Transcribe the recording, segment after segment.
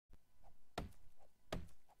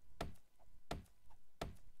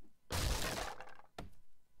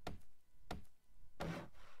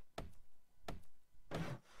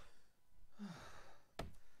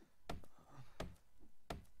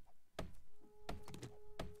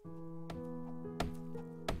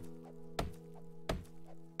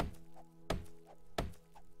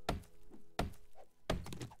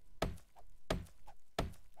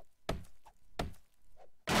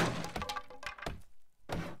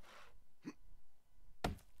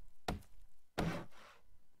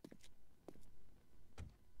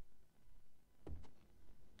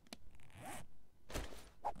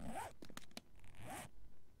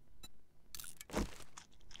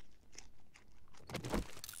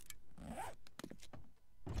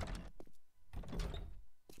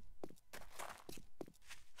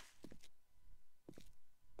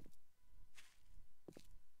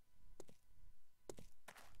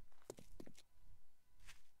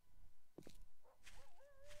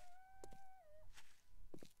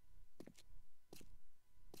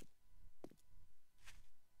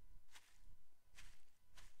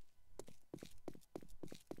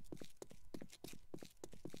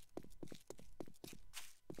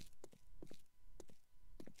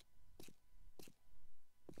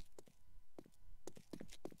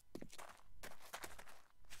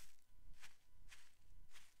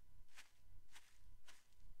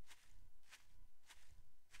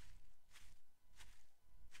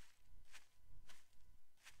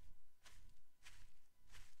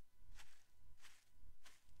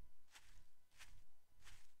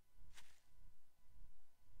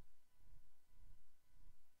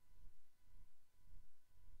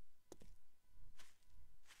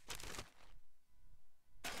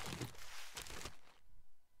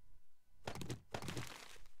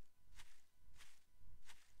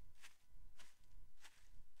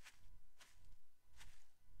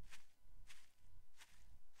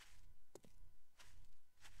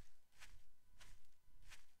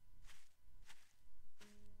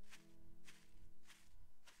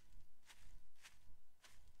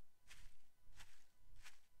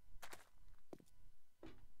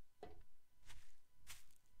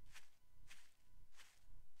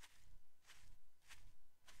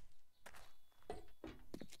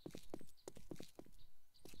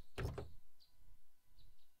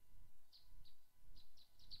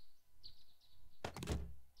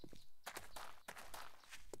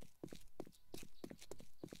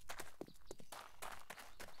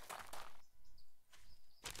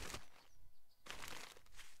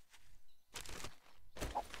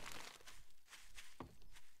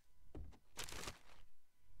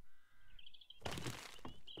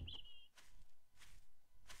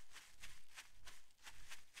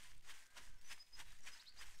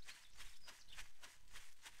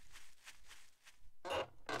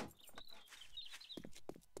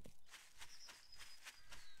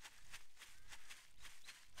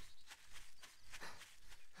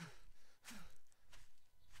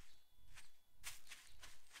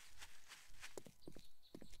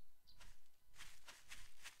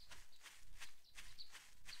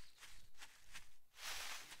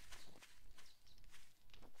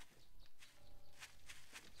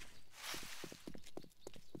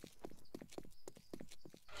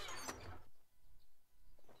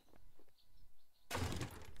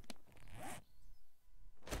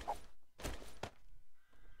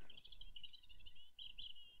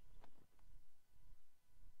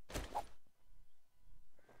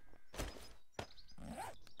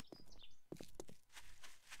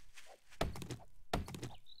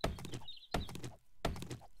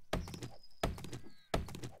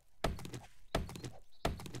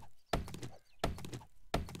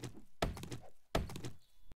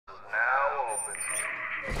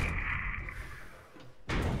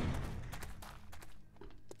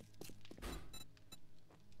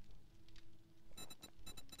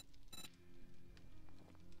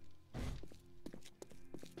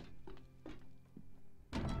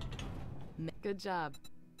Good job.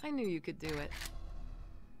 I knew you could do it.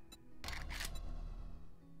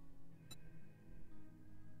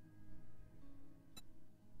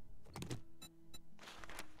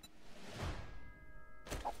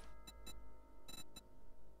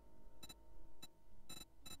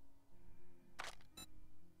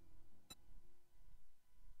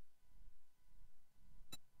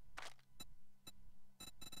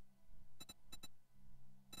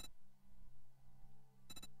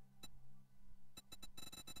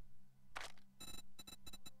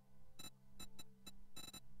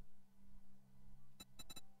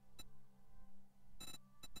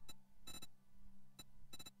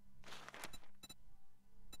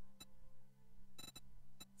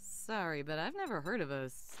 Sorry, but I've never heard of a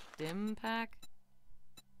stim pack.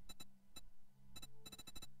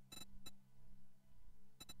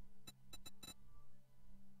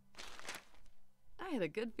 I had a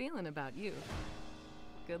good feeling about you.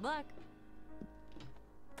 Good luck.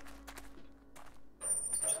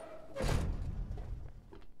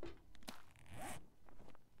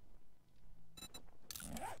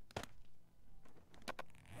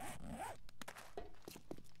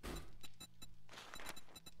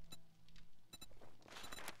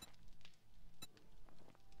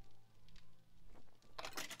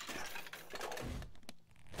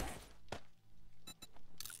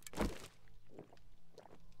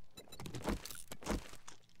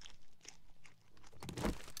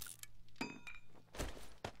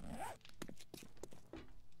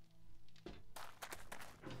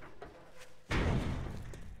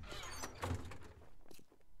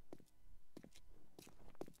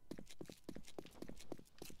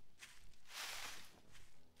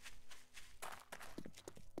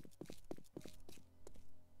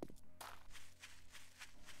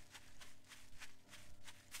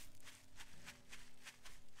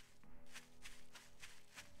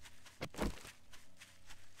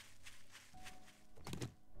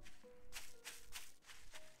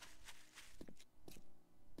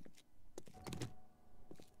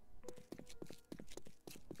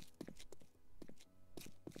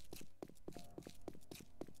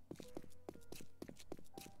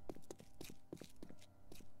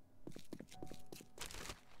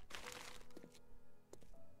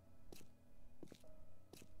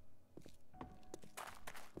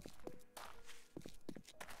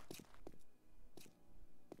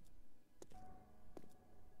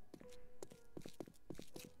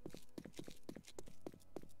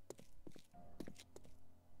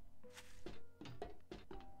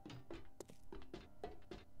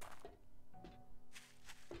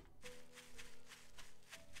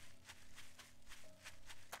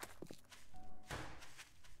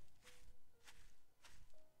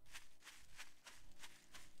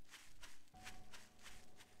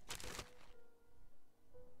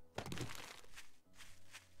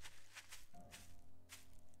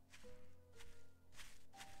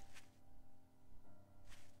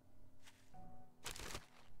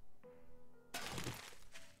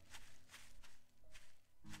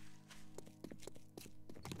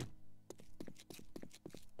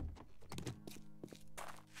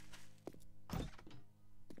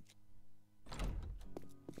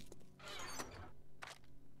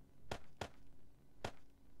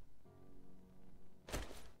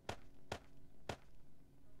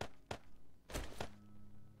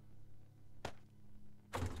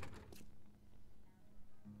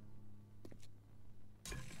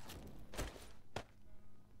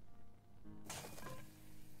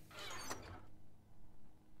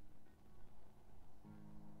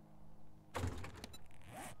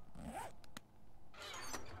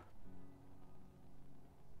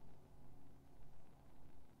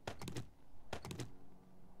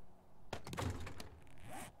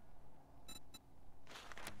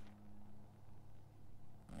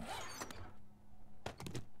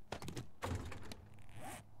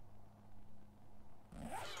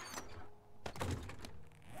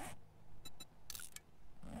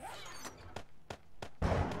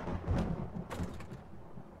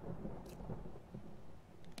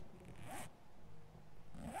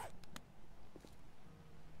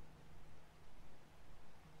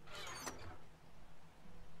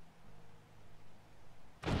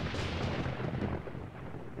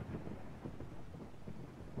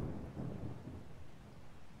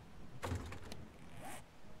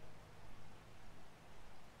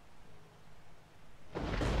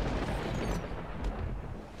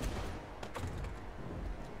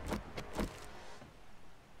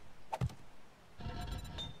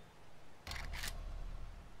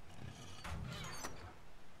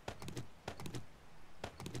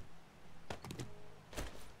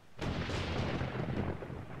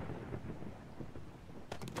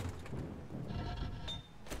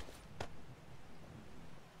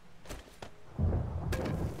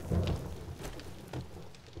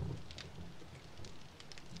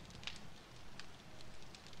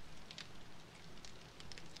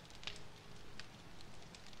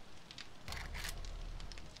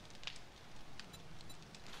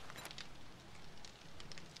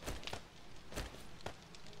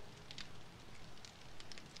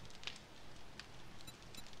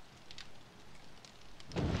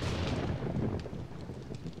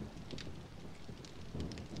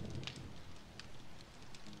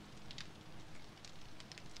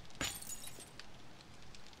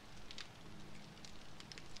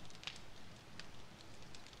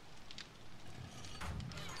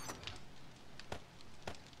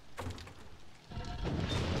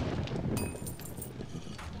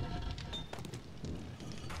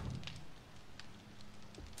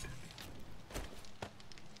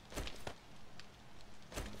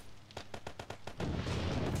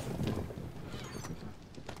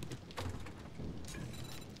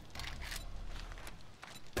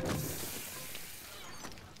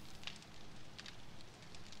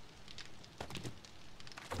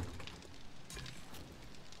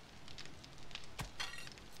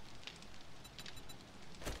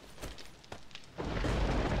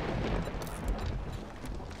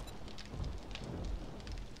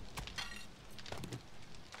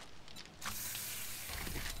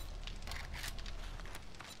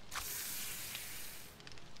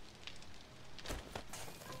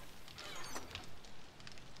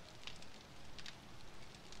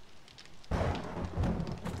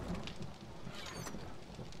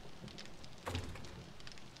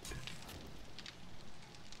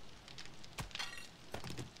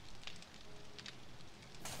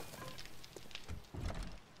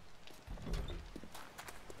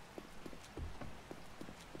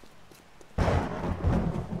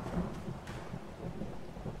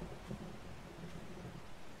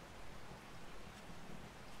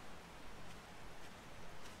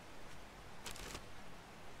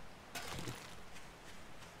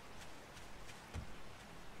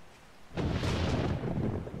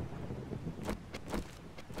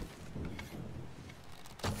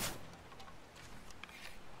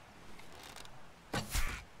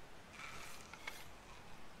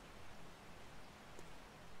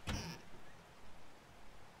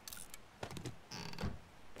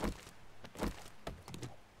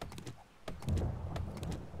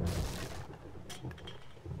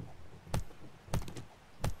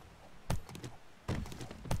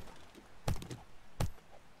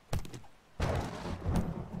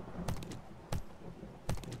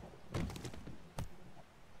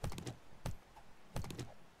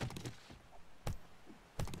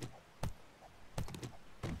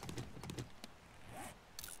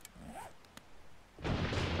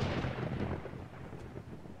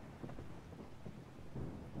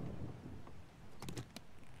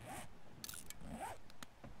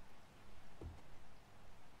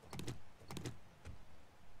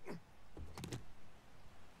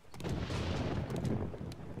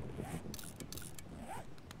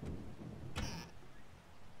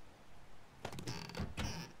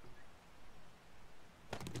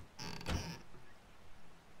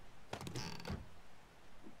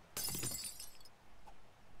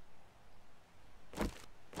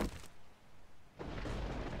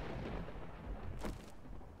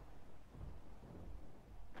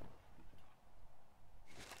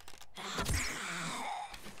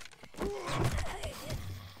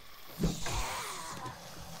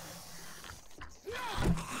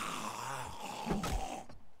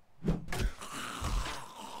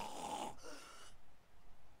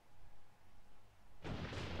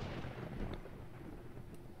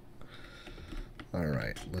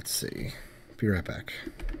 Alright, let's see. Be right back.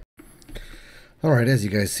 Alright, as you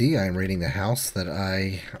guys see, I'm raiding the house that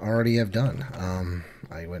I already have done.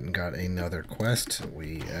 I went and got another quest.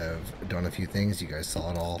 We have done a few things. You guys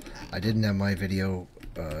saw it all. I didn't have my video,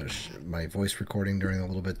 my voice recording during a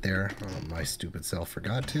little bit there. My stupid self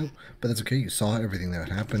forgot to, but that's okay. You saw everything that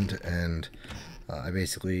happened, and I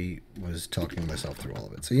basically was talking myself through all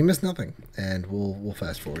of it. So you missed nothing, and we'll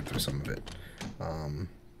fast forward through some of it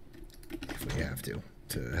if we have to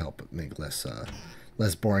help make less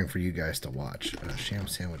boring for you guys to watch. Sham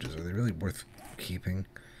sandwiches, are they really worth keeping?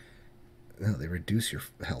 No, they reduce your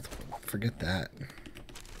health. Forget that.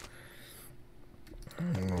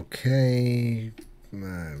 Okay.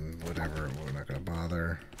 Whatever, we're not going to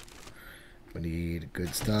bother. We need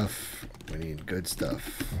good stuff. We need good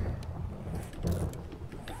stuff.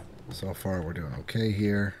 So far, we're doing okay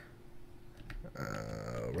here.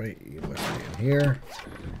 Right, you must be in here.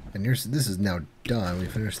 And this is now done. We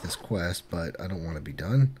finished this quest, but I don't want to be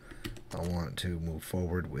done. I want to move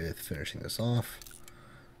forward with finishing this off.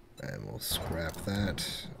 And we'll scrap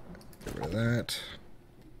that. Get rid of that.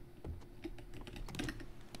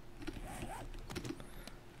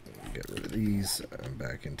 Get rid of these. I'm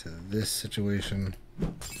back into this situation.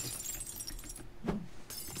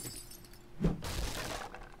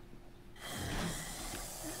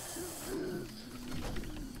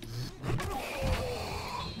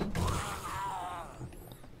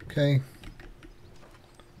 Okay.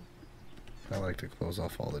 I like to close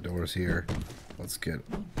off all the doors here. Let's get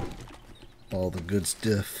all the good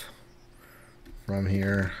stuff from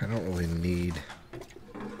here. I don't really need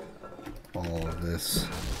all of this,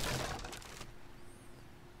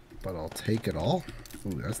 but I'll take it all.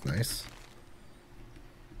 Ooh, that's nice.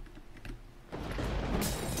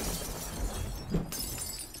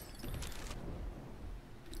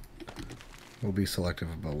 We'll be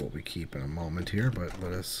selective about what we keep in a moment here, but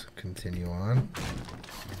let us continue on.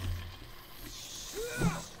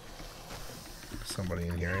 Somebody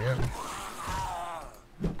in here yet?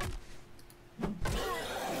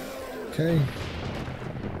 Okay.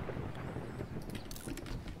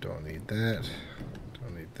 Don't need that.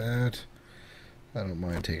 Don't need that. I don't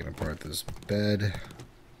mind taking apart this bed.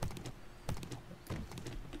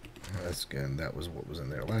 That's, again, that was what was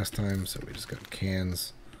in there last time, so we just got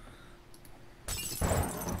cans.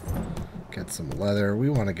 Get some leather. We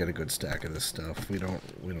want to get a good stack of this stuff. We don't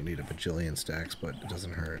need a bajillion stacks, but it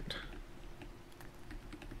doesn't hurt.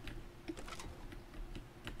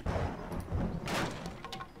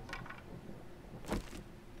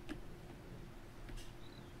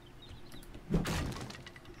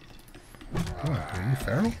 Oh, are you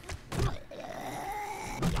feral?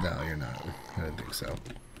 No, you're not. I didn't think so.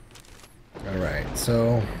 Alright,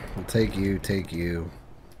 so we'll take you,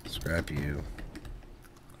 scrap you.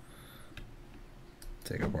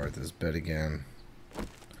 Take apart this bed again, and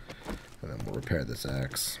then we'll repair this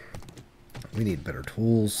axe. We need better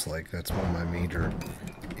tools. Like, that's one of my major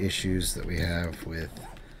issues that we have with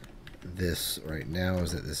this right now,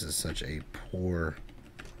 is that this is such a poor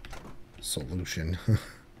solution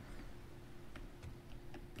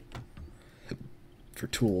for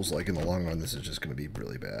tools. Like, in the long run, this is just going to be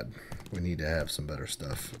really bad. We need to have some better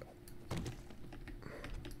stuff.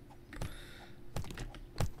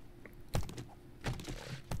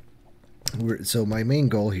 So my main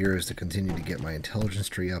goal here is to continue to get my intelligence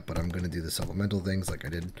tree up, but I'm going to do the supplemental things like I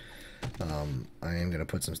did. I am going to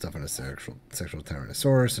put some stuff in a sexual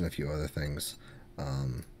Tyrannosaurus and a few other things.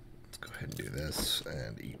 Let's go ahead and do this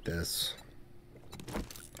and eat this.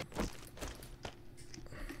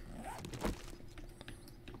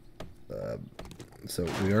 So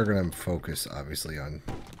we are going to focus, obviously, on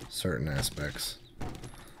certain aspects.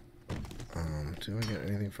 Do I get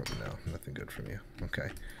anything from... No, nothing good from you. Okay.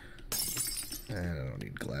 And I don't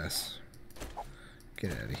need glass.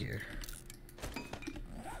 Get out of here.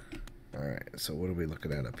 Alright, so what are we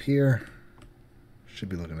looking at up here? Should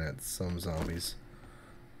be looking at some zombies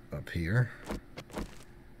up here.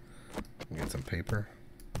 Get some paper,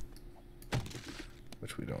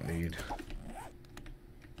 which we don't need.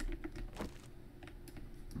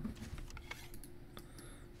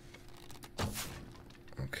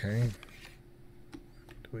 Okay.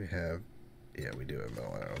 Do we have... Yeah, we do have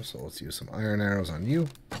metal arrows, so let's use some iron arrows on you.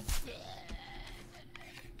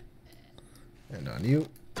 And on you.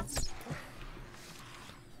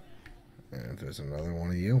 And if there's another one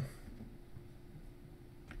of you.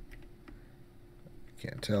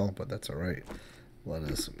 Can't tell, but that's alright. Let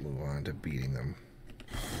us move on to beating them.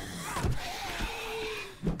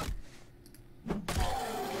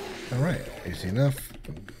 Alright, easy enough.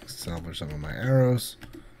 Salvage some of my arrows.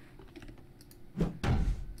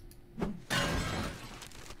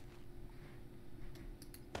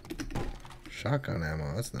 Shotgun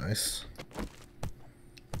ammo, that's nice.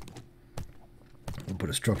 We'll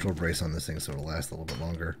put a structural brace on this thing so it'll last a little bit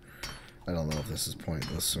longer. I don't know if this is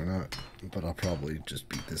pointless or not, but I'll probably just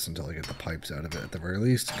beat this until I get the pipes out of it at the very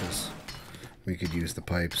least, because we could use the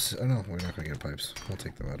pipes. Oh no, we're not going to get pipes. We'll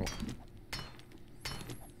take the metal.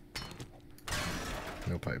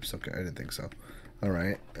 No pipes. Okay, I didn't think so.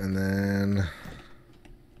 Alright, and then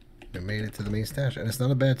we made it to the main stash, and it's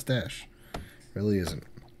not a bad stash. It really isn't.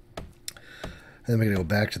 And then we're going to go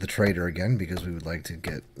back to the trader again, because we would like to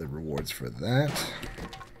get the rewards for that.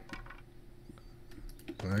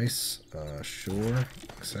 Nice. Sure.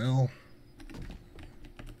 Excel.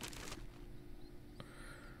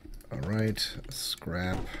 Alright.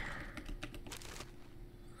 Scrap.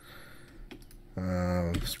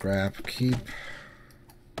 Scrap. Keep.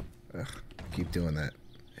 Ugh, keep doing that.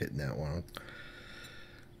 Hitting that one.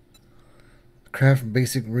 Craft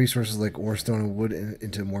basic resources like ore, stone, and wood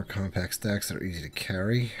into more compact stacks that are easy to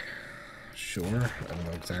carry. Sure. I don't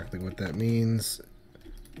know exactly what that means.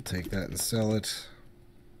 We'll take that and sell it.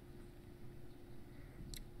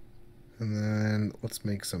 And then let's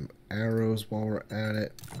make some arrows while we're at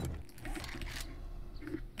it.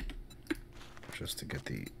 Just to get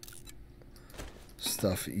the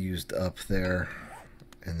stuff used up there.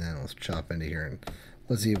 And then let's chop into here and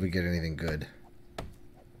let's see if we get anything good.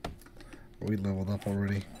 Are we leveled up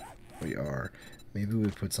already? We are. Maybe we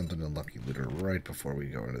put something in Lucky Looter right before we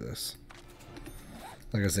go into this.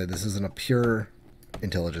 Like I said, this isn't a pure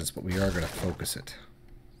intelligence, but we are going to focus it.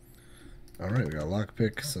 Alright, we got a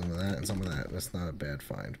lockpick, some of that, and some of that. That's not a bad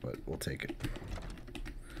find, but we'll take it.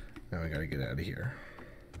 Now we gotta get out of here.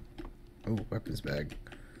 Oh, weapons bag.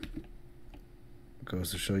 Goes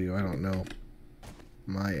to show you I don't know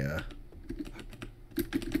my,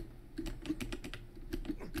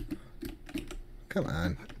 Come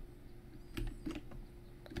on.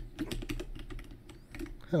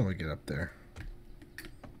 How do we get up there?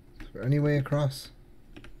 Is there any way across?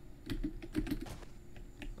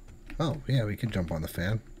 Oh, yeah, we could jump on the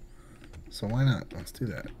fan. So why not? Let's do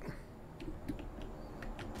that.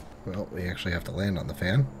 Well, we actually have to land on the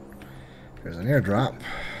fan. There's an airdrop.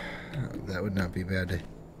 That would not be bad to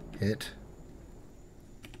hit.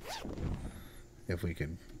 If we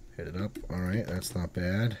could hit it up. Alright, that's not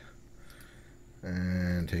bad.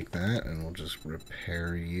 And take that, and we'll just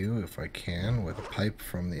repair you, if I can, with a pipe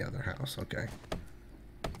from the other house. Okay.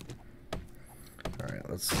 Alright,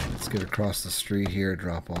 let's get across the street here,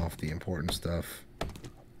 drop off the important stuff.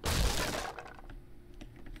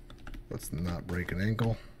 Let's not break an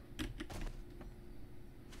ankle.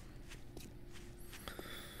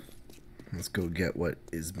 Let's go get what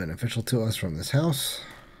is beneficial to us from this house.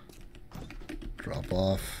 Drop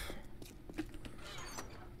off.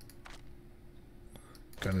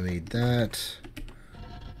 Gonna need that.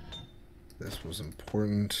 This was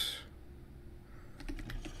important.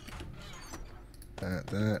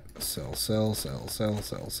 That. Sell.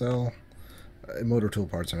 Motor tool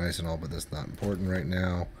parts are nice and all, but that's not important right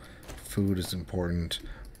now. Food is important.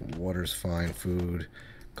 Water's fine. Food.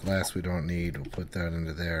 Glass we don't need. We'll put that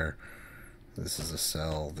into there. This is a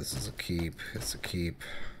sell. This is a keep. It's a keep.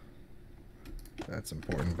 That's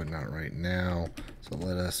important, but not right now. So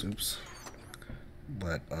let us,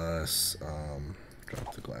 let us,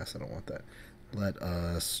 drop the glass. I don't want that. Let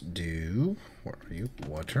us do, where are you?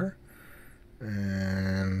 Water.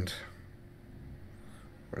 And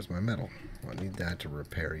where's my metal? I need that to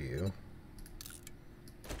repair you.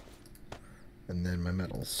 And then my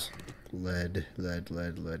metals. Lead.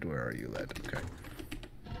 Where are you, lead? Okay.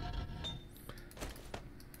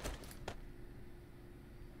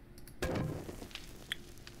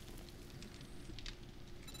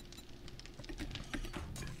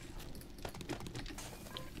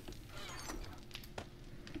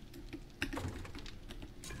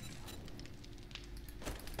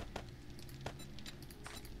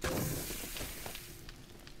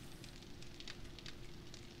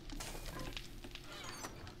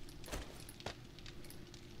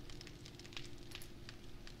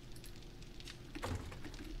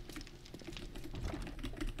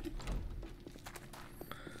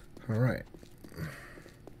 Alright.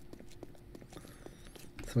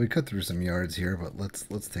 So we cut through some yards here, but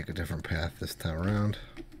let's take a different path this time around.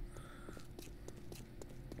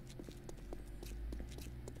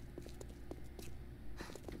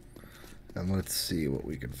 And let's see what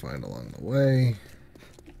we can find along the way.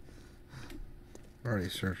 I already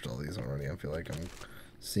searched all these already. I feel like I'm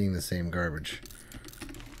seeing the same garbage.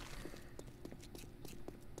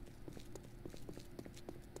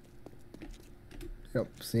 Yep,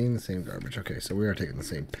 seeing the same garbage. Okay, so we are taking the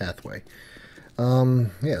same pathway.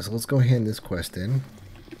 Yeah, so let's go hand this quest in.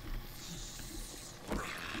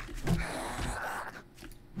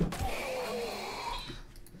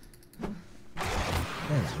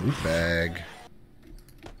 Loot bag.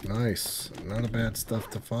 Nice. Not a bad stuff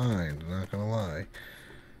to find, not gonna lie.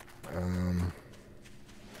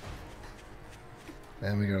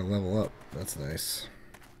 And we gotta level up. That's nice.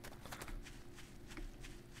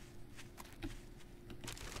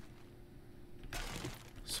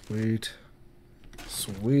 Sweet.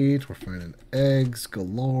 Sweet. We're finding eggs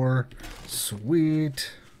galore.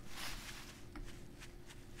 Sweet.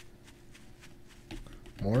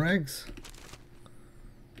 More eggs?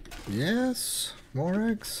 Yes. More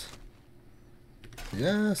eggs?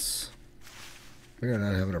 Yes. We are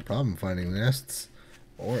not having a problem finding nests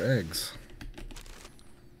or eggs.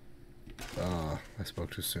 Ah, I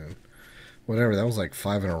spoke too soon. Whatever, that was like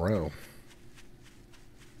 5 in a row.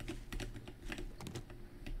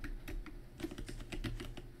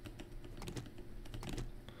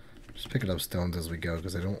 Just picking up stones as we go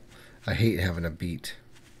because I hate having to beat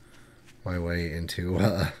my way into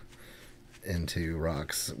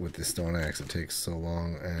rocks with the stone axe. It takes so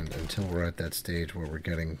long, and until we're at that stage where we're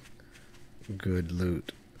getting good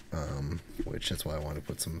loot, which that's why I want to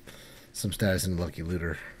put some status in Lucky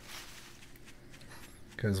Looter,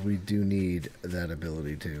 because we do need that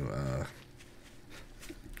ability to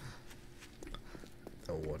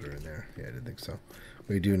oh, water in there. Yeah, I didn't think so.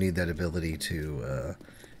 We do need that ability to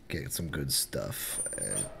get some good stuff,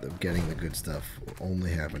 and getting the good stuff will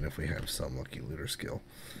only happen if we have some Lucky Looter skill.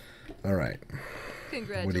 Alright.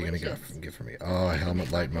 What are you going to get for me? Oh, a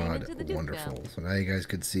helmet light mod. Wonderful. So now you guys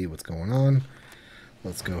could see what's going on.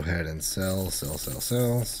 Let's go ahead and sell.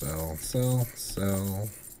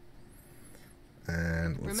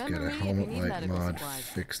 And let's get a helmet light mod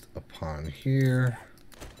fixed upon here.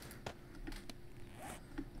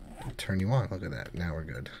 And turn you on. Look at that. Now we're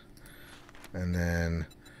good. And then,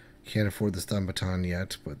 can't afford the stun baton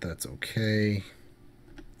yet, but that's okay.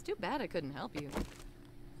 It's too bad I couldn't help you.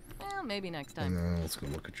 Well, maybe next time. And then let's go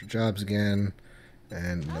look at your jobs again.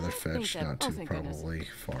 And another fetch, not too probably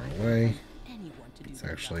far away. It's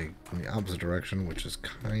actually in the opposite direction, which is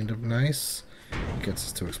kind of nice. It gets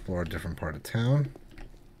us to explore a different part of town.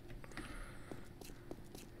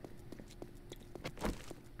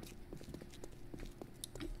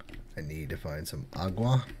 I need to find some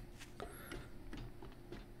agua.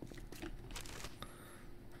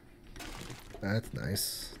 That's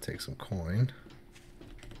nice. Take some coin.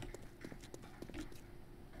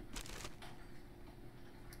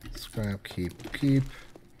 Scrap, keep.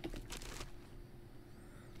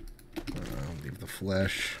 Leave the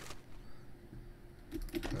flesh.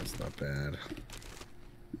 That's not bad.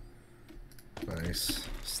 Nice.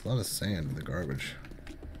 It's a lot of sand in the garbage.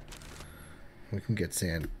 We can get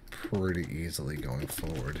sand pretty easily going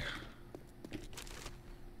forward.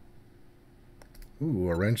 Ooh,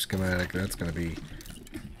 a wrench schematic. That's going to be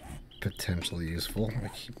potentially useful. I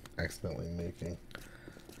keep accidentally making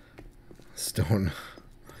stone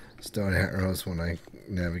arrows when I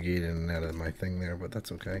navigate in and out of my thing there, but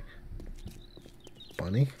that's okay.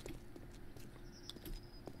 Bunny?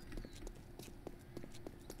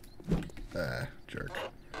 Ah, jerk.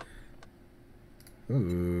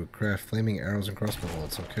 Ooh, craft flaming arrows and crossbow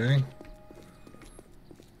bolts, okay.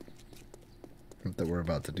 Not that we're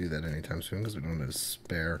about to do that anytime soon, because we don't have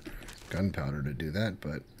spare gunpowder to do that,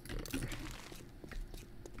 but...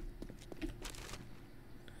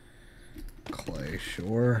 clay,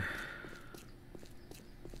 sure.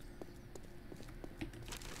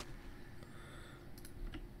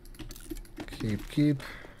 Keep.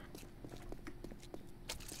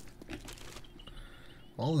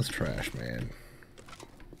 All this trash, man.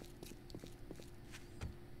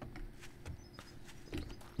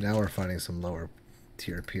 Now we're finding some lower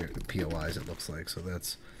tier POIs, it looks like, so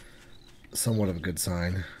that's somewhat of a good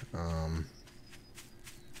sign. Yeah,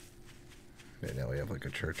 now we have like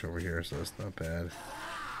a church over here, so that's not bad.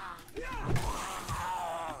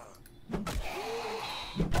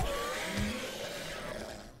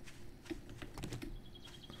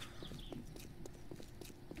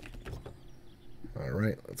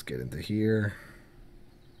 Alright, let's get into here.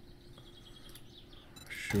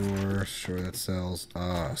 Sure, that sells.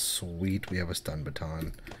 Ah, sweet, we have a stun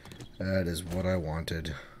baton. That is what I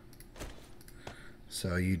wanted.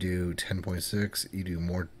 So you do 10.6, you do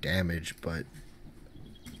more damage, but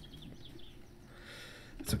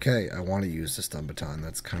it's okay. I want to use the stun baton.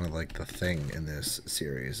 That's kind of like the thing in this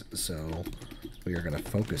series. So we are going to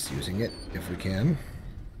focus using it if we can.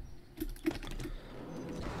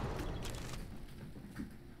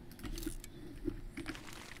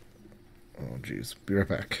 Oh, jeez. Be right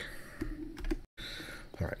back.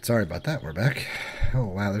 Alright, sorry about that. We're back. Oh,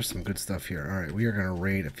 wow, there's some good stuff here. Alright, we are going to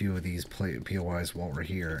raid a few of these POIs while we're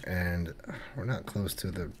here, and we're not close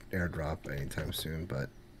to the airdrop anytime soon, but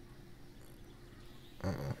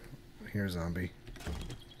Uh-oh. Here's zombie.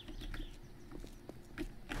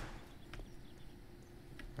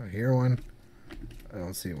 I hear one. I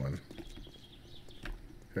don't see one.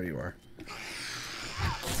 There you are.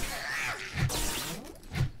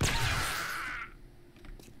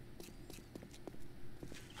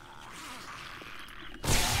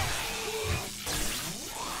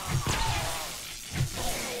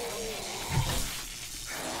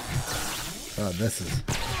 Oh,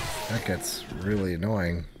 that gets really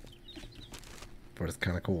annoying, but it's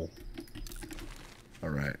kind of cool.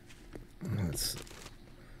 Alright, let's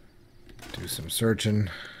do some searching.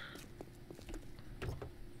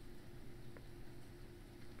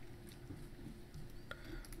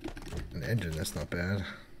 An engine, that's not bad.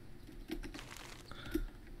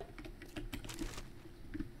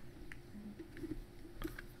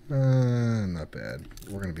 Not bad.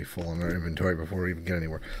 We're going to be full on our inventory before we even get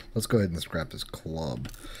anywhere. Let's go ahead and scrap this club.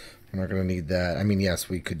 We're not going to need that. I mean, yes,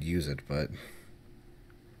 we could use it, but...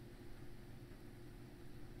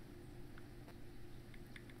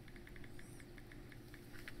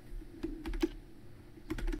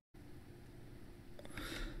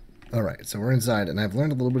 Alright, so we're inside, and I've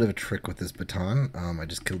learned a little bit of a trick with this baton. I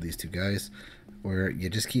just killed these two guys, where you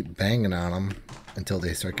just keep banging on them until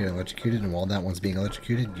they start getting electrocuted, and while that one's being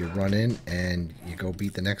electrocuted, you run in and you go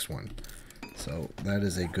beat the next one. So that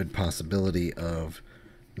is a good possibility of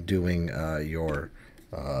doing your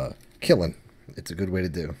killing. It's a good way to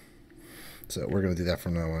do. So we're going to do that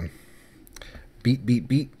from now on. Beat, beat,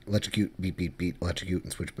 beat, electrocute, beat, beat, beat, electrocute,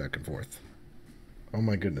 and switch back and forth. Oh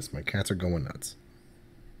my goodness, my cats are going nuts.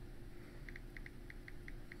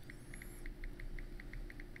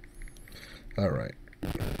 Alright,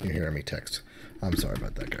 you're hearing me text. I'm sorry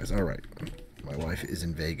about that, guys. Alright, my wife is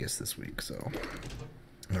in Vegas this week, so...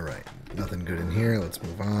 Alright, nothing good in here. Let's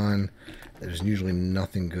move on. There's usually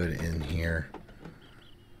nothing good in here.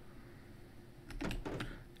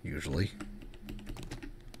 Usually.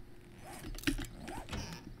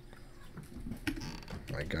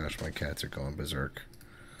 My gosh, my cats are going berserk.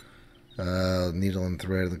 Needle and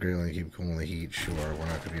thread, the great one to keep cooling the heat. Sure, we're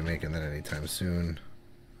not going to be making that anytime soon.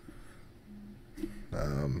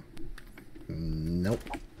 Nope.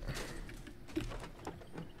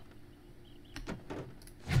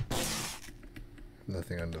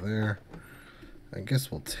 Nothing under there. I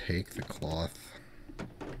guess we'll take the cloth.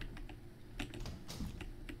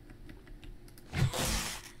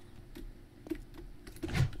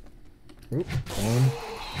 Oop. 1,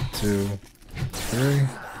 2, 3.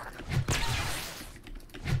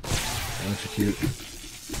 Electrocute.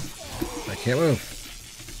 I can't move.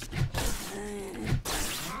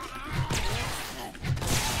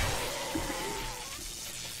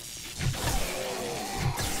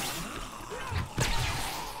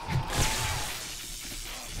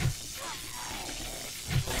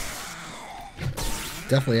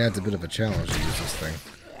 Definitely adds a bit of a challenge to use this thing.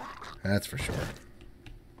 That's for sure.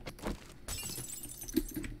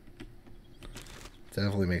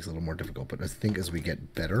 Definitely makes it a little more difficult, but I think as we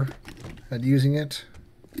get better at using it,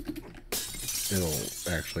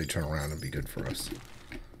 it'll actually turn around and be good for us.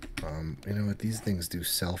 You know what? These things do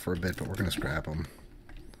sell for a bit, but we're going to scrap them.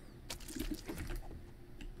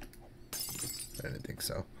 I didn't think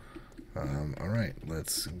so. Alright,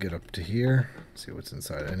 let's get up to here. See what's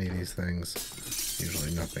inside any of these things.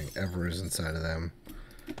 Usually nothing ever is inside of them.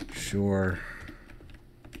 Sure.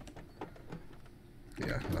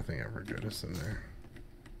 Yeah, nothing ever good is in there.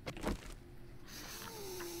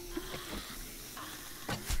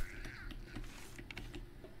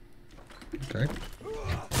 Okay.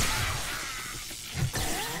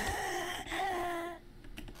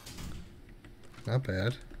 Not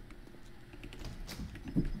bad.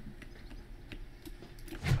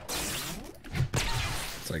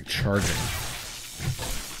 It's like charging.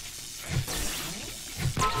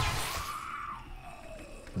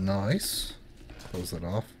 Nice. Close that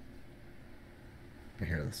off. I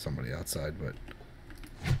hear somebody outside, but...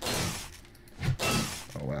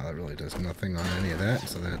 Oh wow, that really does nothing on any of that,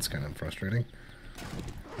 so that's kind of frustrating.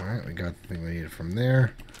 Alright, we got the thing we needed from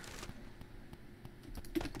there.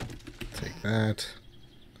 Take that.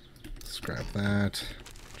 Scrap that.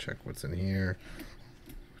 Check what's in here.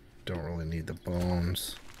 Don't really need the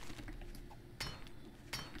bones.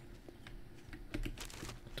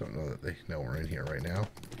 Don't know that they know we're in here right now.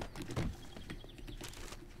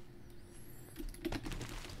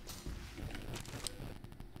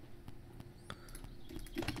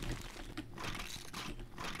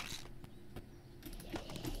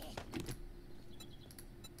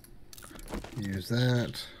 Use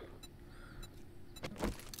that.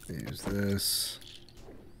 Use this.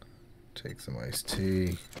 Take some iced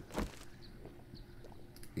tea.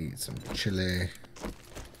 eat some chili.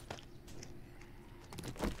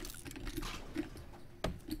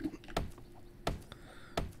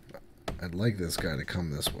 I'd like this guy to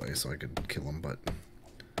come this way so I could kill him, but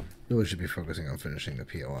really should be focusing on finishing the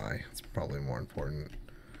POI. It's probably more important.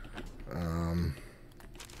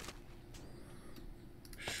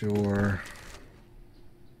 Sure.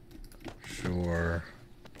 Sure.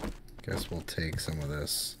 Guess we'll take some of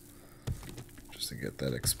this just to get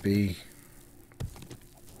that XP.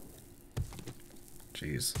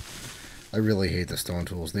 Jeez. I really hate the stone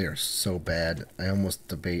tools. They are so bad. I almost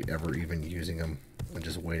debate ever even using them and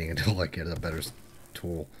just waiting until I get a better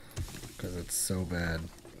tool because it's so bad.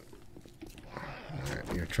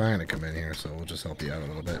 Alright, you're trying to come in here, so we'll just help you out a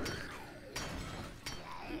little bit.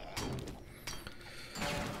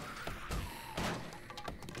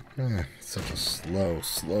 Such a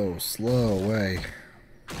slow way.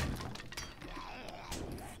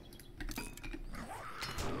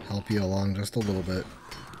 Help you along just a little bit.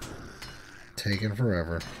 Taking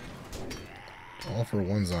forever. All for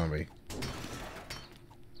one zombie.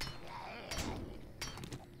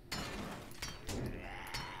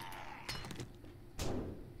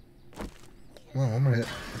 Come on, one more hit.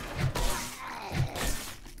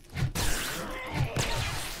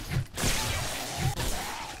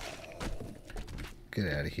 Get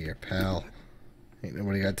out of here, pal. Ain't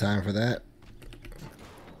nobody got time for that.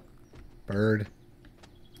 Bird.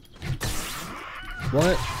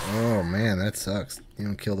 What? Oh man, that sucks. You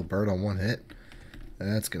don't kill the bird on one hit?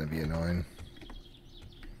 That's gonna be annoying.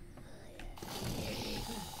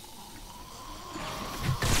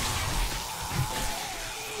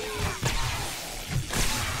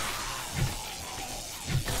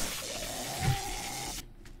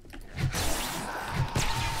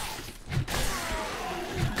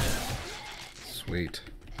 Sweet.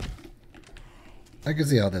 I can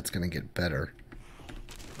see how that's gonna get better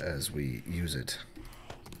as we use it.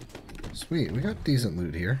 Sweet, we got decent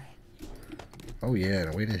loot here. Oh yeah,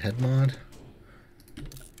 and a weighted head mod.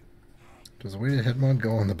 Does a weighted head mod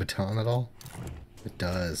go on the baton at all? It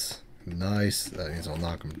does. Nice. That means I'll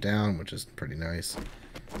knock them down, which is pretty nice.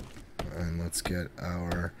 And let's get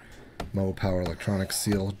our Mo Power Electronics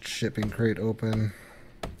sealed shipping crate open.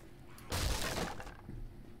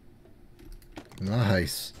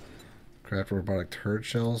 Nice. Craft robotic turret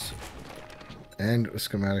shells. And a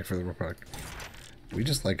schematic for the robotic. We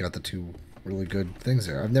just like got the two really good things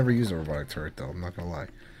there. I've never used a robotic turret though, I'm not gonna lie.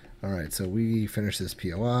 Alright, so we finish this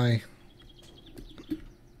POI.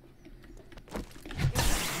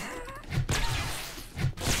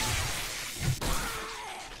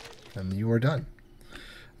 And you are done.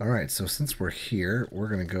 Alright, so since we're here, we're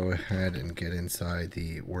gonna go ahead and get inside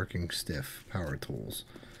the working stiff power tools.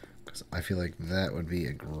 Because I feel like that would be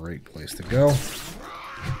a great place to go.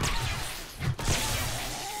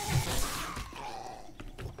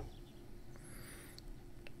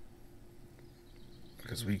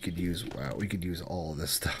 Because we could use, wow, we could use all of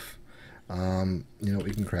this stuff. You know,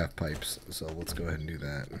 we can craft pipes, so let's go ahead and do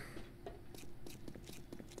that.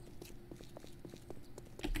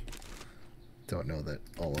 Don't know that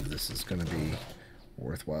all of this is going to be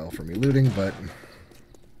worthwhile for me looting, but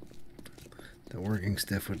the working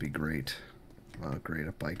stiff would be great. Oh, great,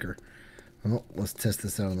 a biker. Well, let's test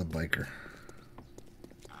this out on the biker.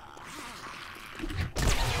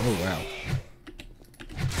 Oh, wow.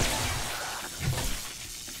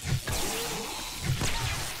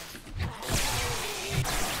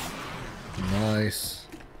 Nice.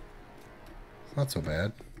 Not so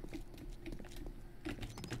bad.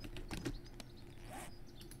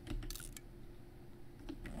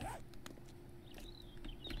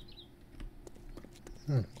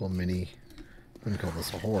 Little mini. I wouldn't call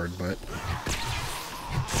this a horde, but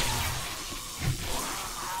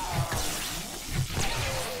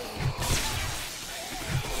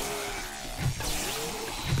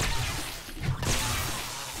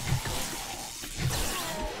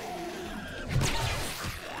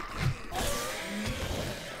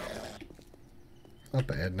not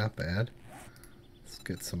bad, not bad. Let's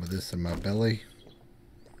get some of this in my belly.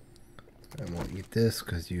 I won't eat this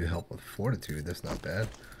because you help with fortitude. That's not bad.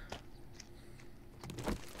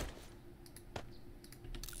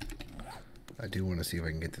 I do want to see if I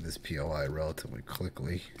can get to this POI relatively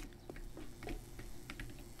quickly.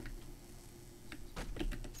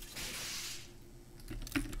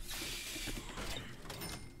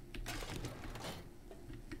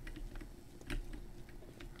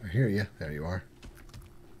 I hear you. There you are.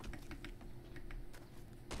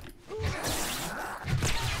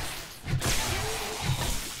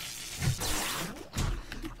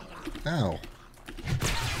 Ow.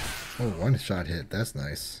 Oh, one shot hit. That's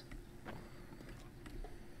nice.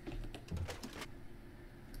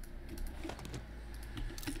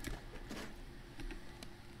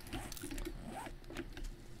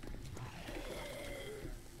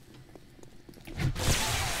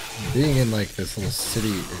 being in like this little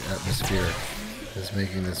city atmosphere is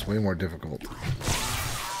making this way more difficult.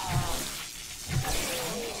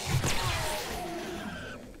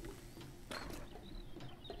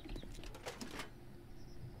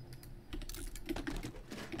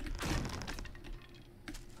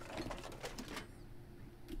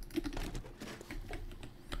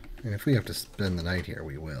 And if we have to spend the night here,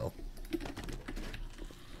 we will.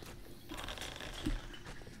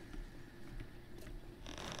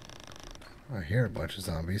 I hear a bunch of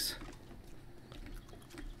zombies.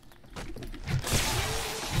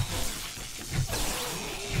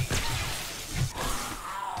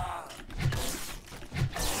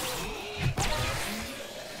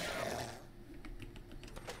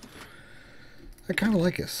 I kind of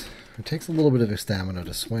like this. It takes a little bit of stamina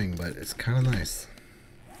to swing, but it's kind of nice.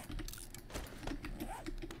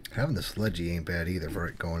 Having the sledgy ain't bad either for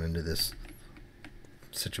it going into this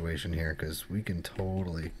situation here, because we can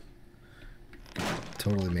totally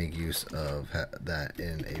make use of that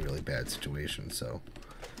in a really bad situation. So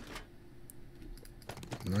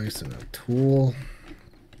nice and a tool.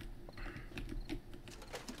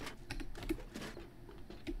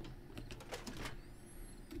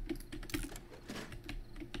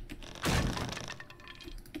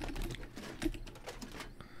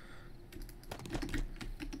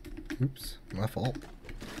 Oops, my fault.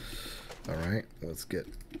 Alright, let's get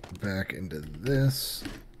back into this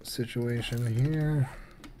situation here.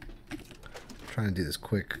 I'm trying to do this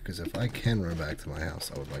quick, because if I can run back to my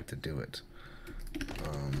house, I would like to do it.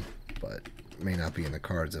 But it may not be in the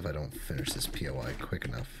cards if I don't finish this POI quick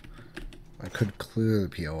enough. I could clear the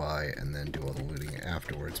POI and then do all the looting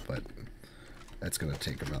afterwards, but that's going to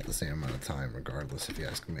take about the same amount of time regardless, if you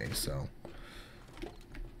ask me, so...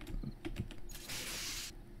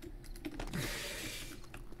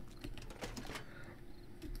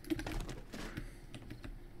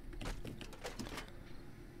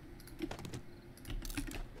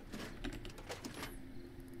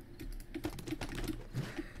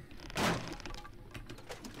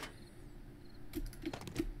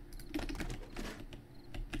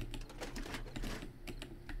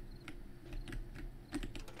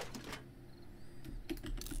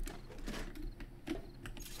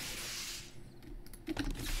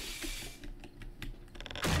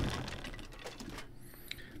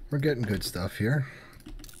 We're getting good stuff here.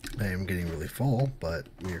 I am getting really full, but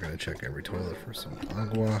we are going to check every toilet for some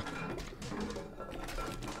agua.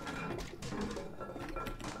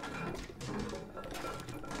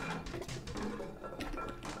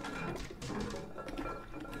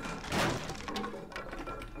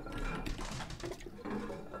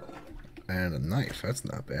 And a knife. That's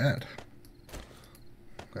not bad.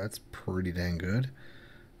 That's pretty dang good.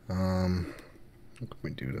 What can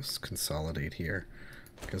we do to consolidate here?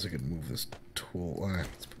 I guess I could move this tool.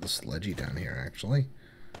 Let's put the sledgy down here, actually.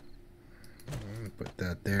 Put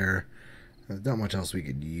that there. There's not much else we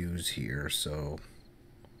could use here, so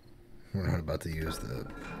we're not about to use the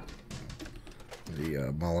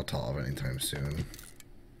Molotov anytime soon.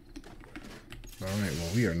 Alright,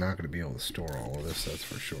 well, we are not going to be able to store all of this, that's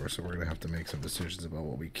for sure, so we're going to have to make some decisions about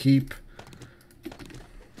what we keep.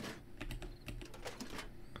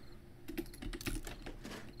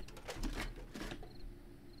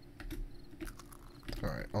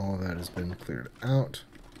 Alright, all of that has been cleared out.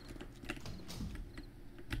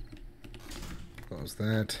 Close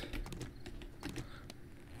that.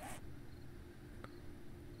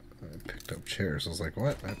 I picked up chairs. I was like,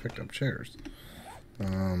 what? I picked up chairs.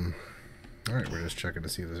 Alright, we're just checking to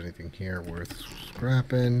see if there's anything here worth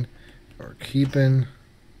scrapping or keeping.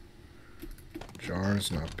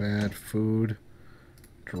 Jars, not bad. Food.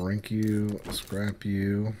 Drink you. Scrap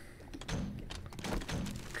you.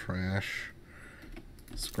 Trash.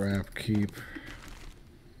 Scrap, keep.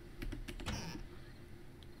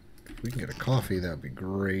 If we can get a coffee, that would be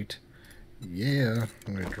great. Yeah,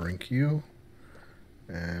 I'm going to drink you.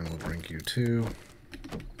 And we'll drink you too.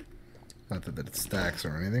 Not that it stacks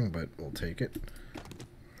or anything, but we'll take it.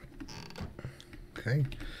 Okay,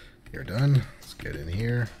 you're done. Let's get in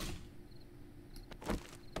here.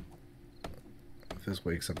 If this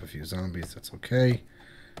wakes up a few zombies, that's okay.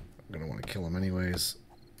 I'm going to want to kill them anyways.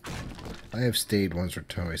 I have stayed once or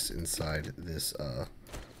twice inside this,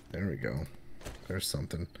 there we go. There's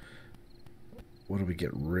something. What do we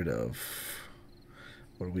get rid of?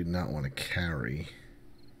 What do we not want to carry?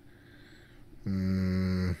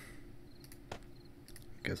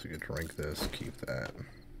 Guess we could drink this, keep that.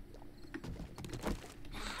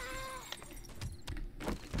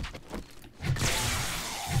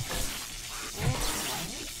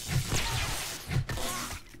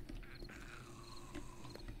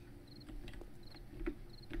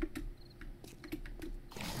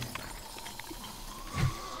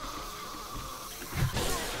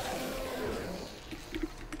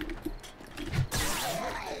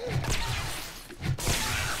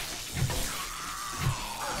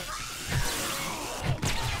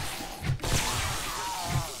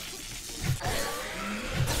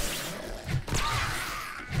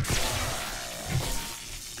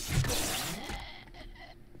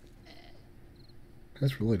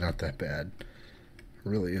 That's really not that bad. It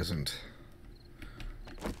really isn't.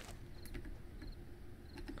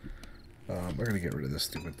 We're gonna get rid of this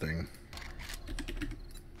stupid thing.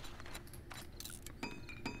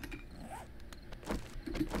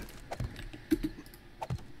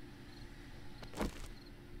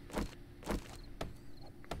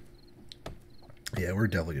 Yeah, we're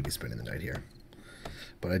definitely gonna be spending the night here.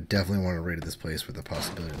 But I definitely want to raid this place with the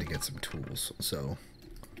possibility to get some tools. So,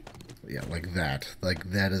 yeah, like that.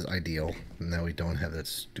 Like, that is ideal. Now we don't have that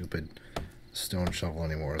stupid stone shovel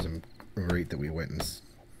anymore. It's great that we went and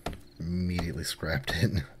immediately scrapped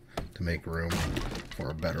it to make room for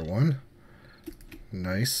a better one.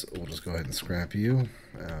 Nice. We'll just go ahead and scrap you.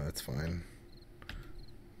 That's fine.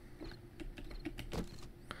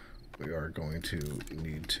 We are going to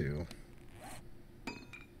need to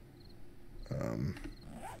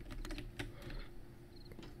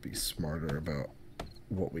be smarter about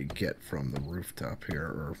what we get from the rooftop here,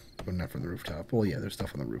 or well, not from the rooftop. Well, yeah, there's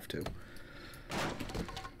stuff on the roof too.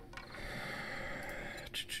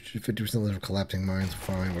 50% of collapsing mines,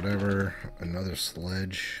 fine, whatever. Another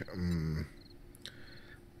sledge.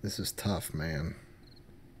 This is tough, man.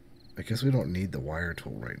 I guess we don't need the wire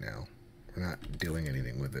tool right now. We're not doing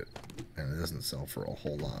anything with it, and it doesn't sell for a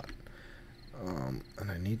whole lot.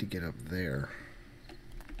 And I need to get up there.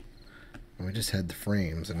 And we just had the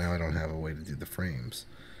frames, and now I don't have a way to do the frames.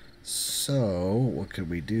 So, what could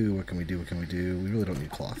we do? What can we do? What can we do? We really don't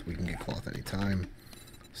need cloth. We can get cloth anytime.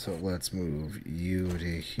 So let's move you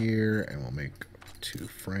to here, and we'll make 2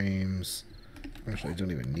 frames. Actually, I don't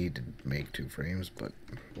even need to make 2 frames, but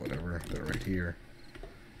whatever. They're right here.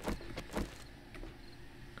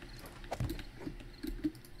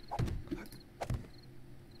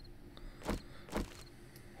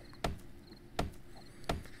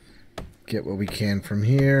 Get what we can from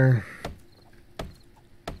here.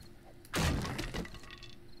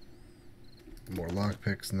 More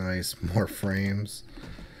lockpicks, nice. More frames.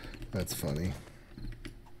 That's funny.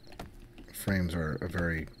 Frames are a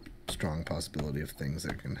very strong possibility of things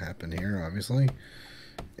that can happen here, obviously.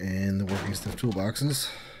 And the working stuff toolboxes.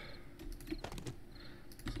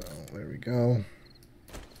 So there we go.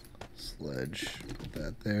 Sledge, put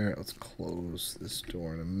that there. Let's close this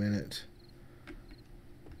door in a minute.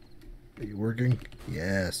 Are you working?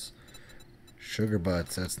 Yes. Sugar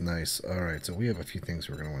butts, that's nice. Alright, so we have a few things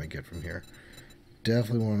we're going to want to get from here.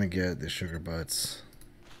 Definitely want to get the sugar butts.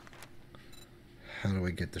 How do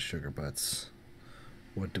we get the sugar butts?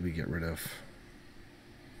 What do we get rid of?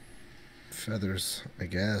 Feathers, I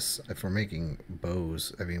guess. If we're making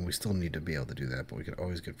bows, I mean, we still need to be able to do that, but we could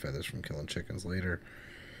always get feathers from killing chickens later.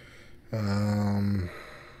 Man,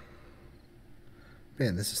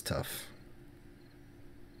 this is tough.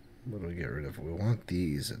 What do we get rid of? We want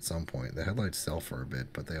these at some point. The headlights sell for a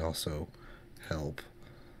bit, but they also help.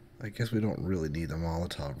 I guess we don't really need the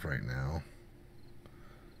Molotov right now.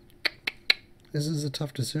 This is a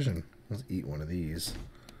tough decision. Let's eat one of these.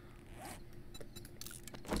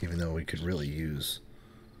 Even though we could really use,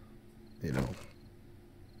 you know...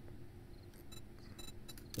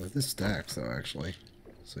 Well, this stacks, though, actually.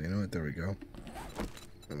 So, you know what? There we go.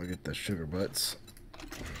 Let me get the sugar butts.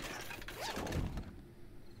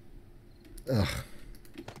 Ugh.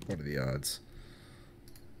 What are the odds?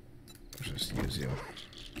 Let's just use you.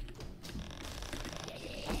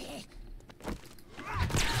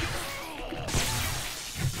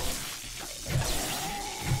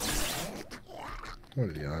 What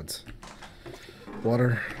are the odds?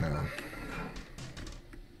 Water? No.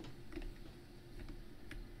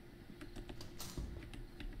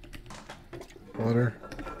 Water?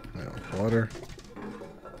 No. Water?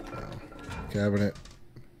 No. Cabinet?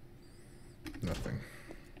 Nothing.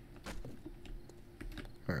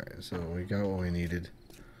 Alright, so we got what we needed.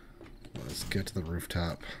 Let's get to the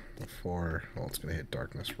rooftop before... Well, it's going to hit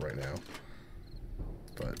darkness right now.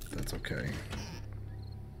 But that's okay.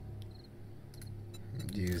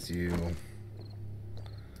 Use you.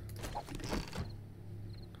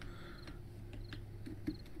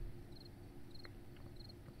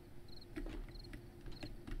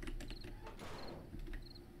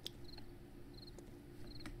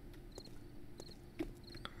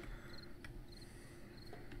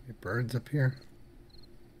 Any birds up here?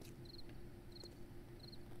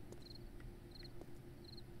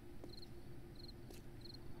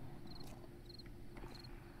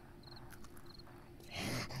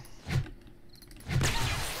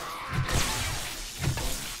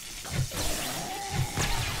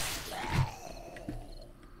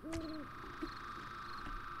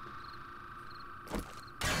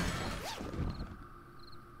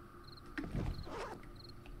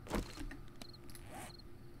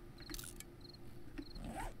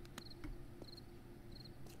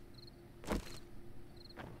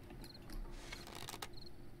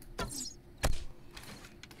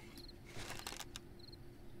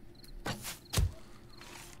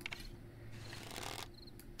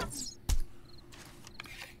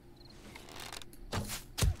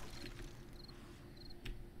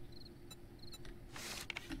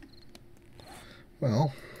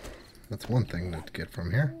 Well, that's one thing to get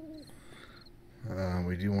from here.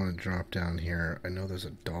 We do want to drop down here. I know there's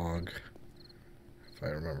a dog, if I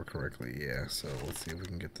remember correctly. Yeah, so let's see if we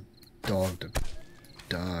can get the dog to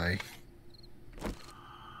die.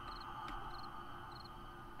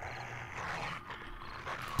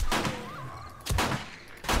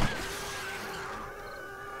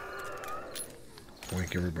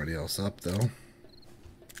 Wake everybody else up, though.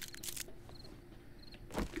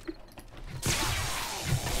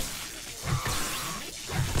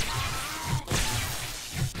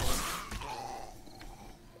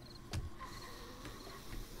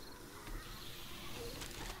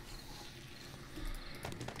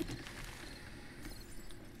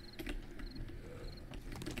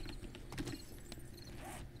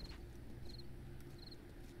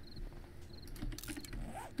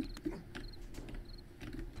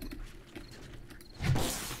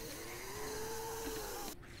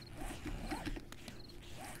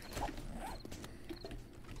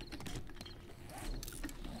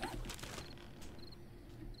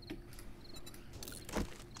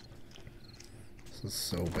 This is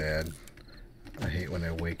so bad. I hate when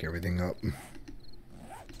I wake everything up.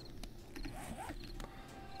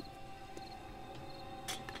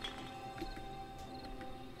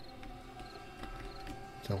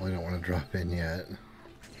 Definitely don't want to drop in yet.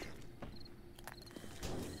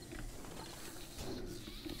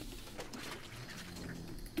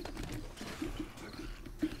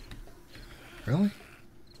 Really?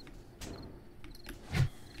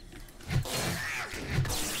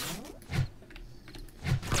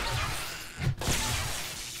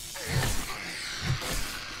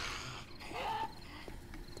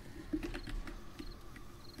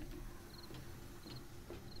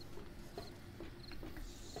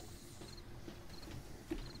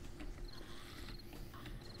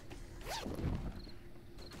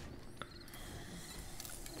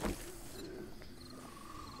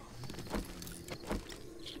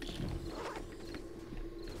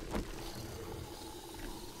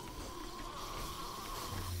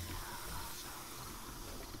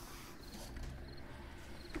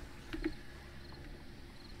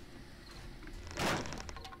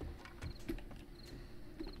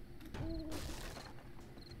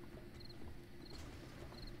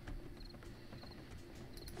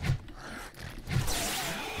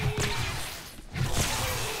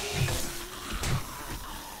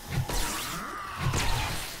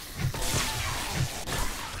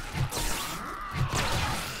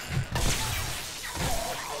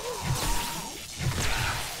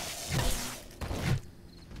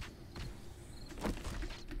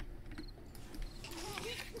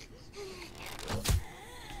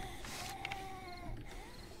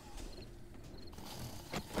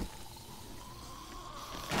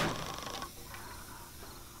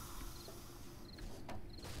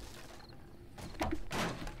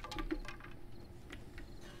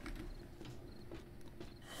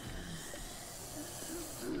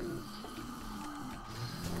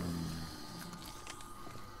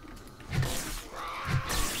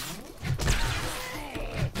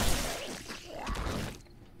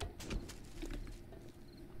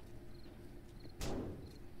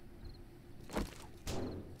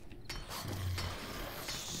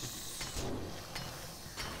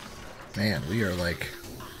 Man, we are like...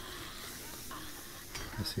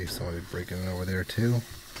 I see somebody breaking in over there too.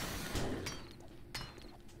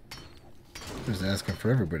 Just asking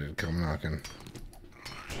for everybody to come knocking.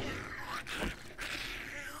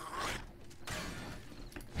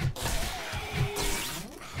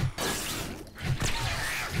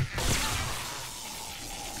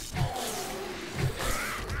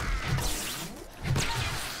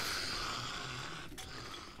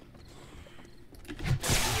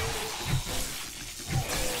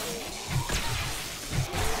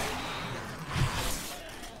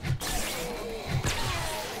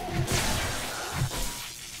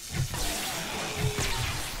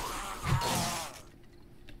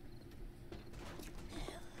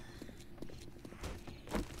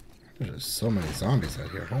 There's so many zombies out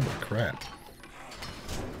here. Holy crap.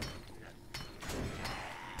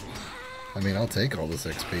 I mean, I'll take all this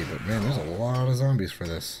XP, but man, there's a lot of zombies for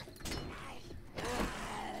this.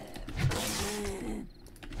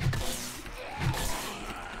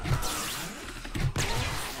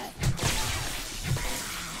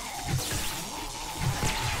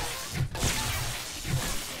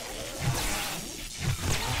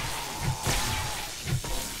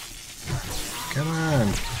 Come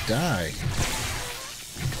on, die.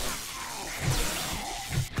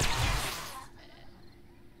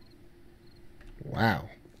 Wow.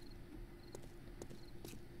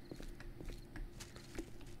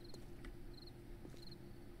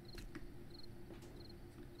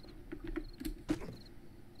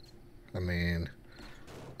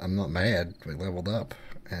 I'm not mad. We leveled up,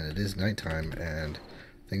 and it is nighttime, and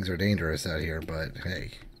things are dangerous out here, but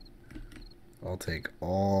hey, I'll take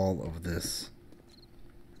all of this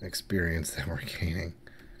experience that we're gaining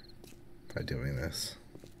by doing this.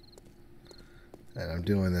 And I'm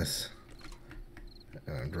doing this,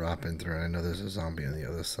 and I'm dropping through, and I know there's a zombie on the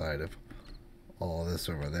other side of all this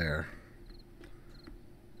over there.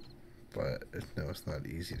 But no, it's not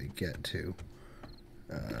easy to get to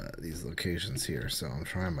these locations here, so I'm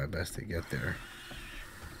trying my best to get there.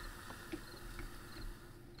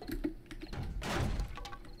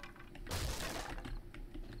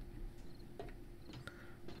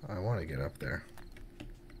 I want to get up there.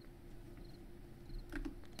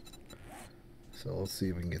 So let's see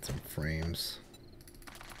if we can get some frames.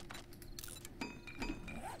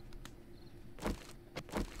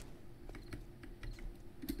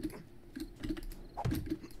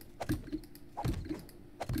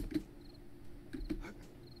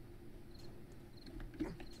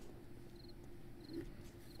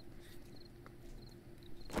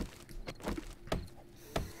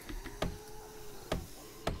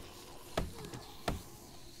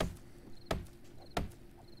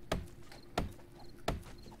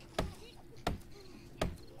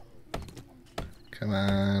 Come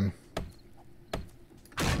on.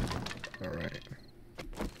 All right.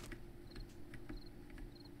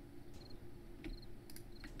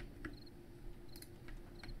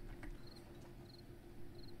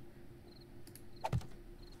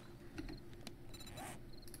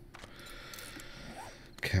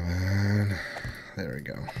 Come on. There we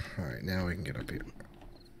go. All right, now we can get up here.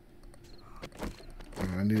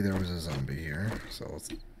 I knew there was a zombie here, so let's...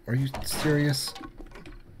 Are you serious?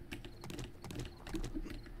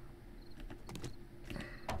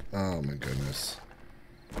 Oh my goodness.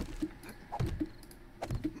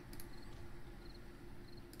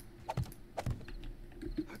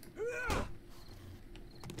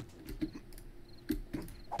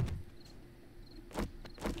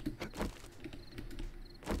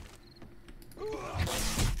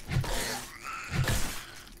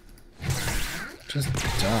 Just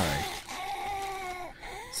die.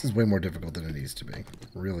 This is way more difficult than it needs to be. It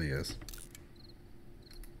really is.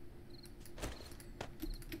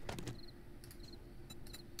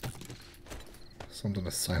 Something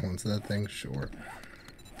to silence that thing? Sure.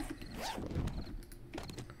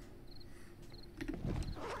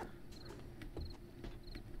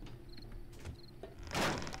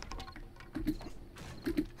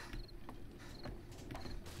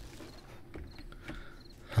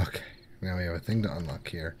 Okay, now we have a thing to unlock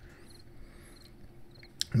here.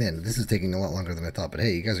 Man, this is taking a lot longer than I thought, but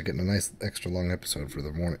hey, you guys are getting a nice extra long episode for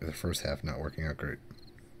the morning, the first half not working out great.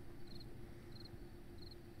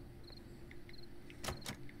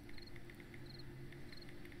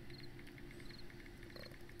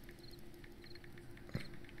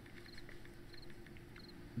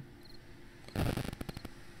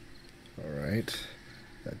 Alright,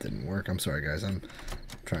 that didn't work. I'm sorry guys, I'm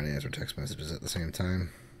trying to answer text messages at the same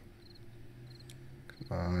time.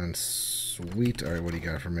 Come on, sweet. Alright, what do you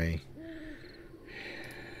got for me?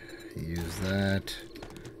 Use that.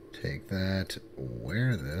 Take that.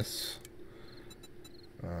 Wear this.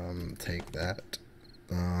 Take that.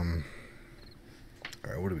 Alright,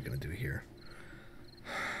 what are we going to do here?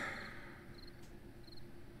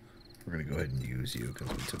 We're going to go ahead and use you because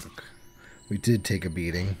we did take a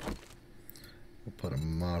beating. We'll put a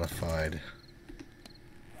modified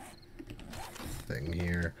thing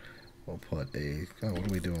here. We'll put a... Oh, what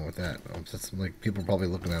are we doing with that? That's like, people are probably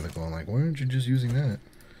looking at it going like, why aren't you just using that?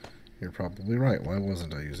 You're probably right. Why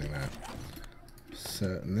wasn't I using that?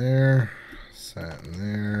 Set in there. Set in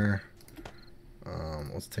there.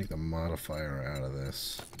 Let's take the modifier out of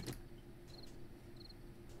this.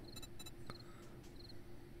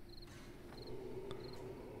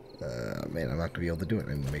 Man, I'm not going to be able to do it.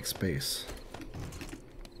 I need to make space.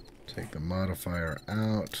 Take the modifier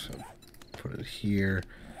out. Put it here.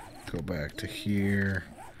 Go back to here.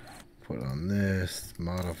 Put on this.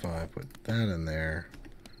 Modify. Put that in there.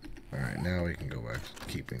 Alright, now we can go back to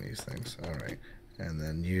keeping these things. Alright. And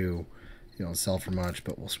then you don't sell for much,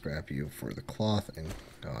 but we'll scrap you for the cloth. And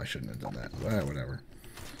oh, I shouldn't have done that. Alright, whatever.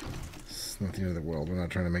 It's not the end of the world. We're not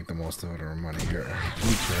trying to make the most of it or our money here.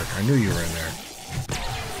 You jerk. I knew you were in there.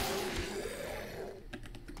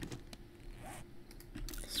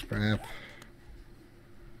 Scrap.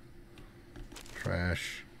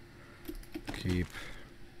 Trash. Keep.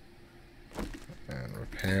 And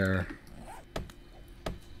repair.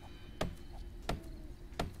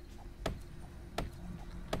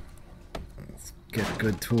 Let's get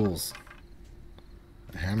good tools.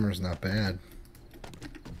 The hammer's not bad.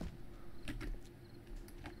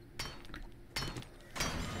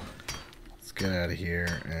 get out of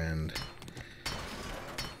here and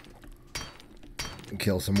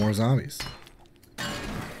kill some more zombies.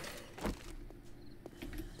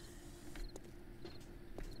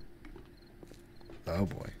 Oh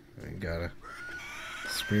boy, we got a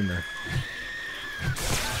screamer.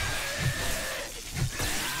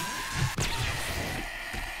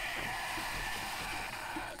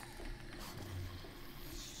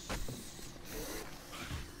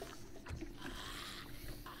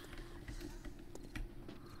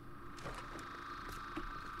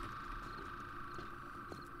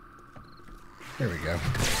 There we go.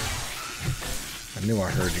 I knew I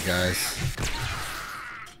heard you guys.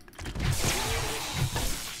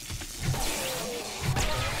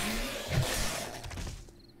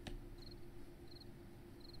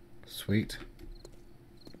 Sweet.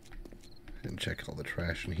 And check all the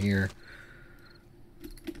trash in here.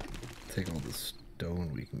 Take all the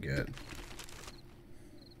stone we can get.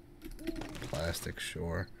 Plastic,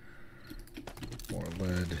 sure. More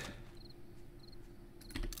lead.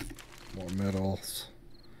 More metals.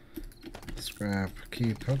 Scrap.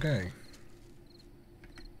 Keep. Okay.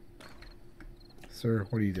 Sir,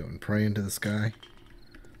 what are you doing? Praying to the sky?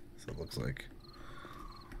 So it looks like.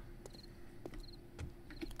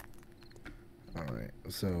 Alright,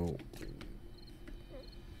 so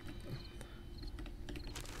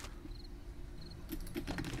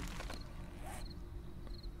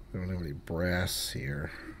we don't have any brass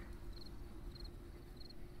here.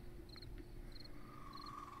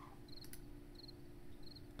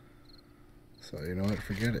 So you know what?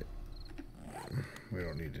 Forget it. We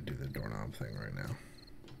don't need to do the doorknob thing right now.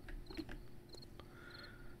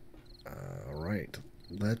 Alright,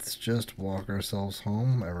 let's just walk ourselves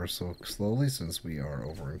home ever so slowly since we are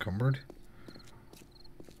over encumbered.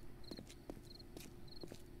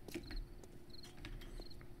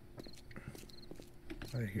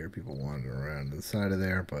 I hear people wandering around inside of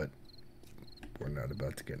there, but we're not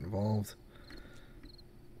about to get involved.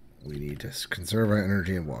 We need to conserve our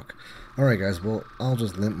energy and walk. Alright guys, well, I'll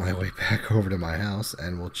just limp my way back over to my house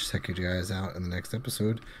and we'll check you guys out in the next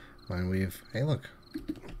episode when we've... Hey look.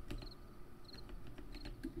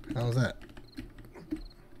 How was that?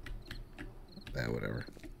 Whatever.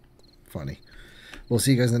 Funny. We'll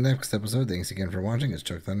see you guys in the next episode. Thanks again for watching. It's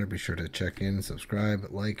Chuck Thunder. Be sure to check in, subscribe,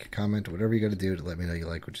 like, comment, whatever you got to do to let me know you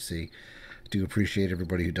like what you see. I do appreciate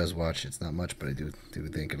everybody who does watch. It's not much, but I do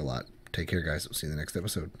think it a lot. Take care, guys. We'll see you in the next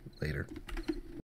episode. Later.